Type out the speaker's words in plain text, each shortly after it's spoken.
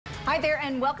Hi there,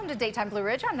 and welcome to Daytime Blue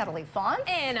Ridge. I'm Natalie Fawn.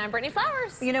 And I'm Brittany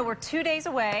Flowers. You know, we're 2 days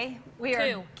away. We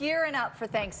are Two. gearing up for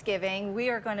Thanksgiving. We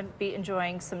are going to be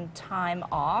enjoying some time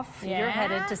off. Yeah. You're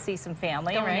headed to see some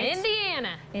family, Going right? to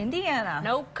Indiana. Indiana.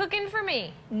 No cooking for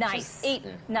me. Nice. Just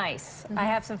eating. Nice. I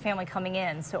have some family coming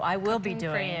in, so I will be Cooking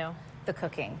for doing you. the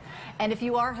cooking. And if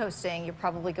you are hosting, you're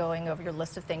probably going over your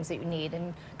list of things that you need.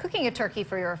 And cooking a turkey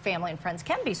for your family and friends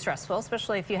can be stressful,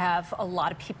 especially if you have a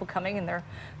lot of people coming and they're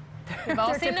We've all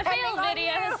they're seen the depending fail on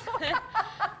videos.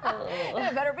 you.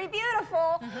 It better be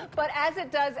beautiful. But as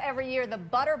it does every year, the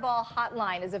Butterball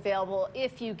Hotline is available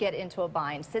if you get into a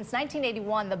bind. Since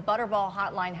 1981, the Butterball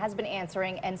Hotline has been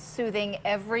answering and soothing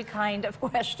every kind of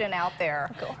question out there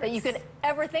that you could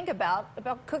ever think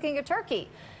about cooking a turkey.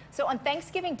 So on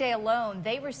Thanksgiving Day alone,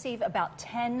 they receive about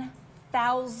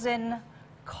 10,000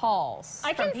 calls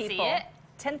I from can see people. it.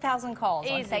 10,000 calls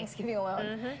on Easy. Thanksgiving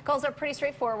alone. Calls are pretty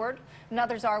straightforward, and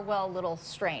others are, well, a little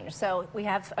strange. So we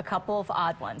have a couple of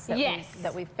odd ones that,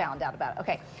 that we've found out about.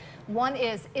 Okay, one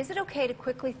is it okay to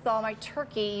quickly thaw my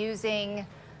turkey using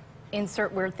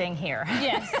insert weird thing here?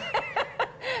 Yes.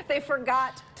 They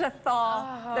forgot to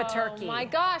thaw the turkey. Oh my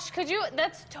gosh, could you?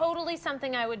 That's totally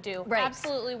something I would do. Right.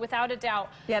 Absolutely, without a doubt.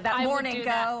 Yeah, that I would morning do go,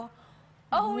 that.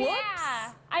 Oh whoops,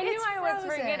 yeah, I knew it's I was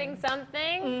frozen. forgetting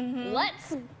something.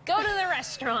 Let's go to the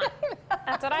restaurant.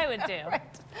 That's what I would do. Right.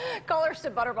 Callers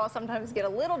to Butterball sometimes get a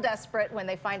little desperate when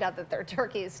they find out that their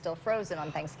turkey is still frozen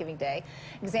on Thanksgiving Day.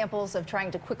 Examples of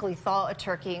trying to quickly thaw a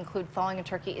turkey include thawing a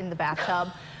turkey in the bathtub,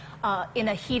 in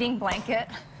a heating blanket,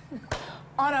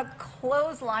 on a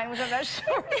clothesline, which I'm not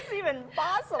sure is even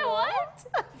possible. What?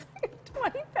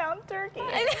 20-pound turkey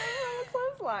on a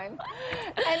clothesline.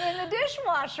 And in the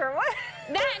dishwasher. What?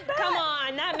 Come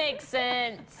on, that makes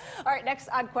sense. All right, next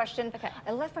odd question. Okay.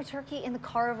 I left my turkey in the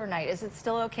car overnight. Is it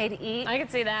still okay to eat? I can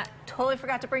see that. Totally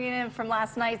forgot to bring it in from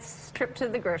last night's trip to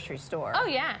the grocery store. Oh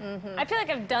yeah, I feel like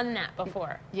I've done that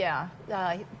before. Yeah,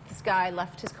 this guy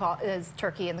left his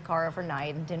turkey in the car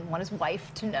overnight and didn't want his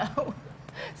wife to know.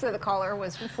 So the caller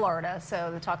was from Florida,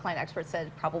 so the talk line expert said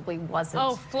it probably wasn't.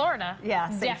 Oh, Florida? Yeah,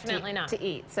 safe Definitely not. to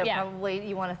eat. So Yeah. probably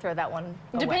you want to throw that one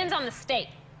away. Depends on the state.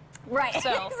 Right,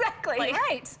 So, exactly, like-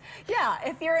 right. Yeah,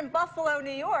 if you're in Buffalo, New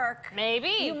York, Maybe.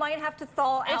 you might have to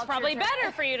thaw out It's probably your turkey.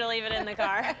 better for you to leave it in the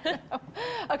car.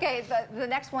 Okay, the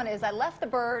next one is I left the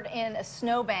bird in a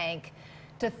snowbank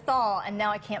to thaw, and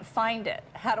now I can't find it.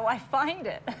 How do I find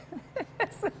it?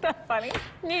 Isn't that funny?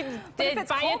 You if did it's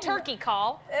buy a cold- turkey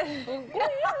call.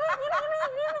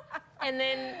 And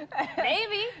then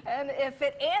maybe. And if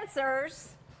it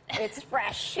answers, it's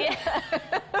fresh.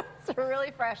 It's really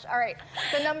fresh. All right.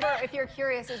 The number, if you're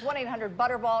curious, is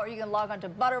 1-800-BUTTERBALL, or you can log on to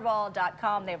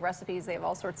butterball.com. They have recipes. They have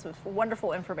all sorts of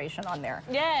wonderful information on there.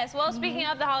 Yes, well, speaking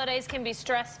of, the holidays can be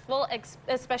stressful,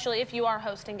 especially if you are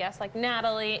hosting guests like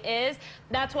Natalie is.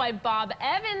 That's why Bob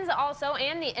Evans also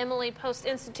and the Emily Post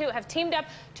Institute have teamed up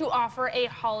to offer a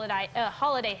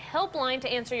holiday helpline to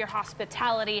answer your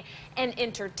hospitality and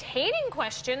entertaining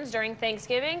questions during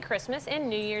Thanksgiving, Christmas, and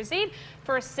New Year's Eve.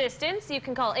 For assistance, you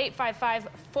can call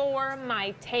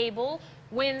 855-4MY-TABLE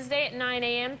Wednesday at 9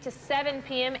 a.m. to 7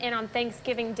 p.m. and on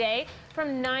Thanksgiving Day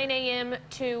from 9 a.m.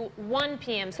 to 1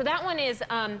 p.m. So that one is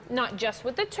not just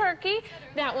with the turkey.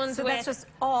 That one's So with... that's just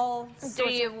all Do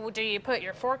you put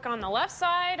your fork on the left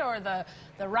side or the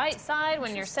right side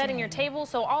when you're setting your table?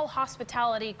 So all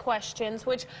hospitality questions,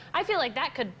 which I feel like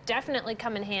that could definitely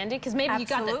come in handy because maybe you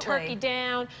got the turkey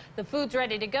down, the food's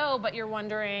ready to go, but you're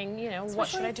wondering, you know, what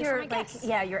should I do for my guests?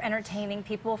 Yeah, you're entertaining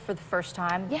people for the first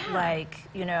time. Yeah. Like,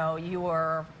 you know,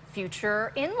 your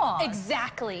future in-laws.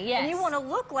 Exactly, yes. And you want to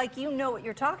look like you know what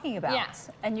you're talking about. Yes.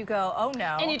 And you go, oh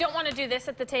no. And you don't want to do this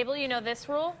at the table. You know this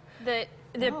rule? No,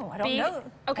 I don't know.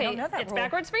 Okay, I don't know that it's rule.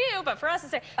 backwards for you, but for us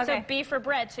it's Okay. so B for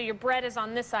bread. So your bread is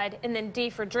on this side, and then D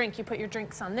for drink. You put your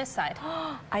drinks on this side.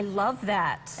 I love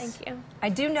that. Thank you. I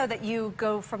do know that you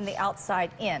go from the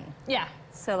outside in. Yeah.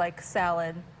 So like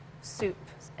salad, soup,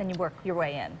 and you work your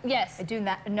way in. Yes. I do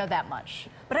know that much.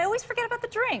 But I always forget about the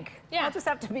drink. Yeah. I'll just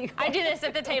have to be... I do this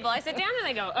at the table. I sit down and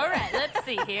I go, all right, let's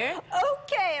see here.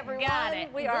 Okay, everyone. Got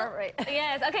it. We are right.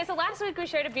 Yes. Okay, so last week we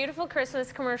shared a beautiful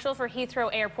Christmas commercial for Heathrow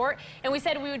Airport, and we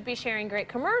said we would be sharing great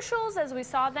commercials as we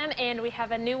saw them, and we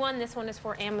have a new one. This one is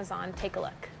for Amazon. Take a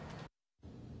look.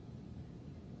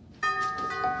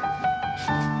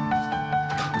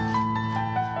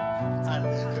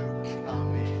 Hello,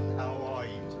 come in. How are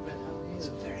you? It's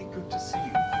very good to see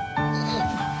you.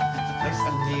 Nice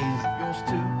and yours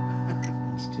too.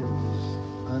 Still,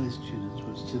 early students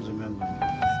will still remember me.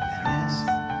 Yes.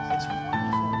 It's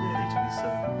wonderful, really, to be so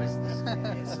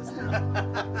Yes.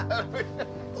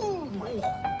 Oh, my.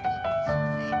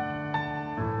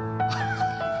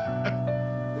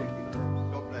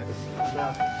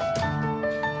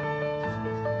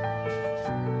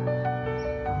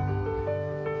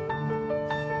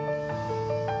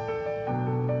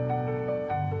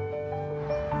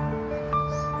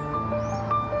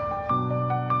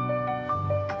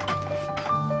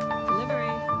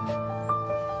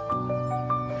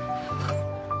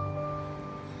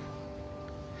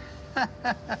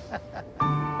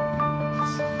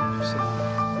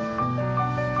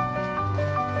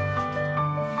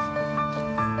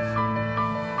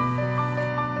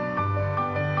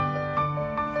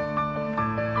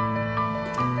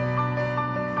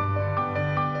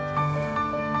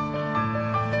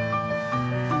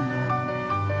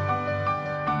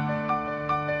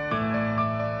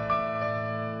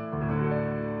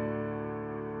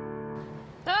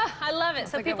 I love it.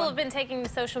 So people have been taking to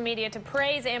social media to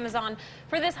praise Amazon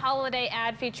for this holiday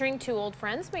ad featuring two old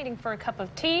friends meeting for a cup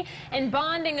of tea and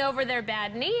bonding over their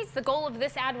bad knees. The goal of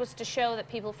this ad was to show that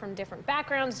people from different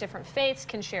backgrounds, different faiths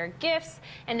can share gifts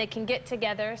and they can get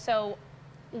together. So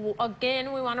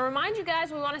again, we want to remind you guys,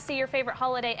 we want to see your favorite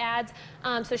holiday ads,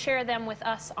 so share them with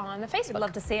us on the Facebook. We'd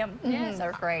love to see them. Yes.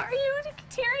 They're great. Are you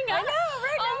tearing up? I know,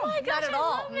 right now. Oh my gosh, Not at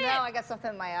all. I love it. No, I got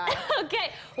something in my eye.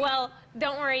 Okay, well,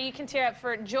 don't worry, you can tear up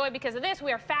for joy because of this.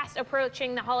 We are fast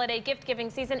approaching the holiday gift-giving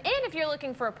season, and if you're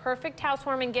looking for a perfect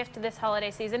housewarming gift this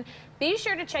holiday season, be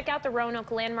sure to check out the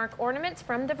Roanoke Landmark ornaments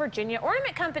from the Virginia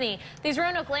Ornament Company. These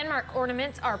Roanoke Landmark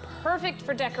ornaments are perfect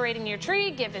for decorating your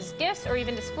tree, give as gifts, or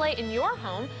even display in your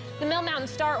home. The Mill Mountain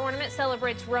Star ornament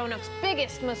celebrates Roanoke's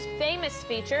biggest, most famous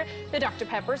feature. The Dr.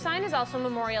 Pepper sign is also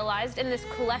memorialized in this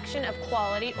collection of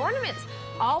quality ornaments.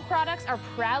 All products are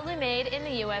proudly made in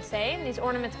the USA, and these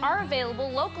ornaments are available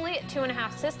locally at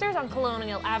 2.5 Sisters on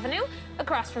Colonial Avenue,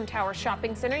 across from Tower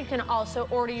Shopping Center. You can also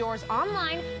order yours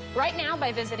online right now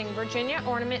by visiting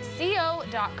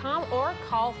virginiaornamentco.com or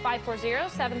call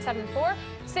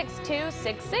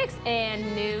 540-774-6266.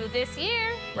 And new this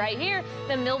year, right here,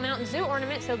 the Mill Mountain Zoo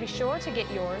ornament, so be sure to get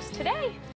yours today.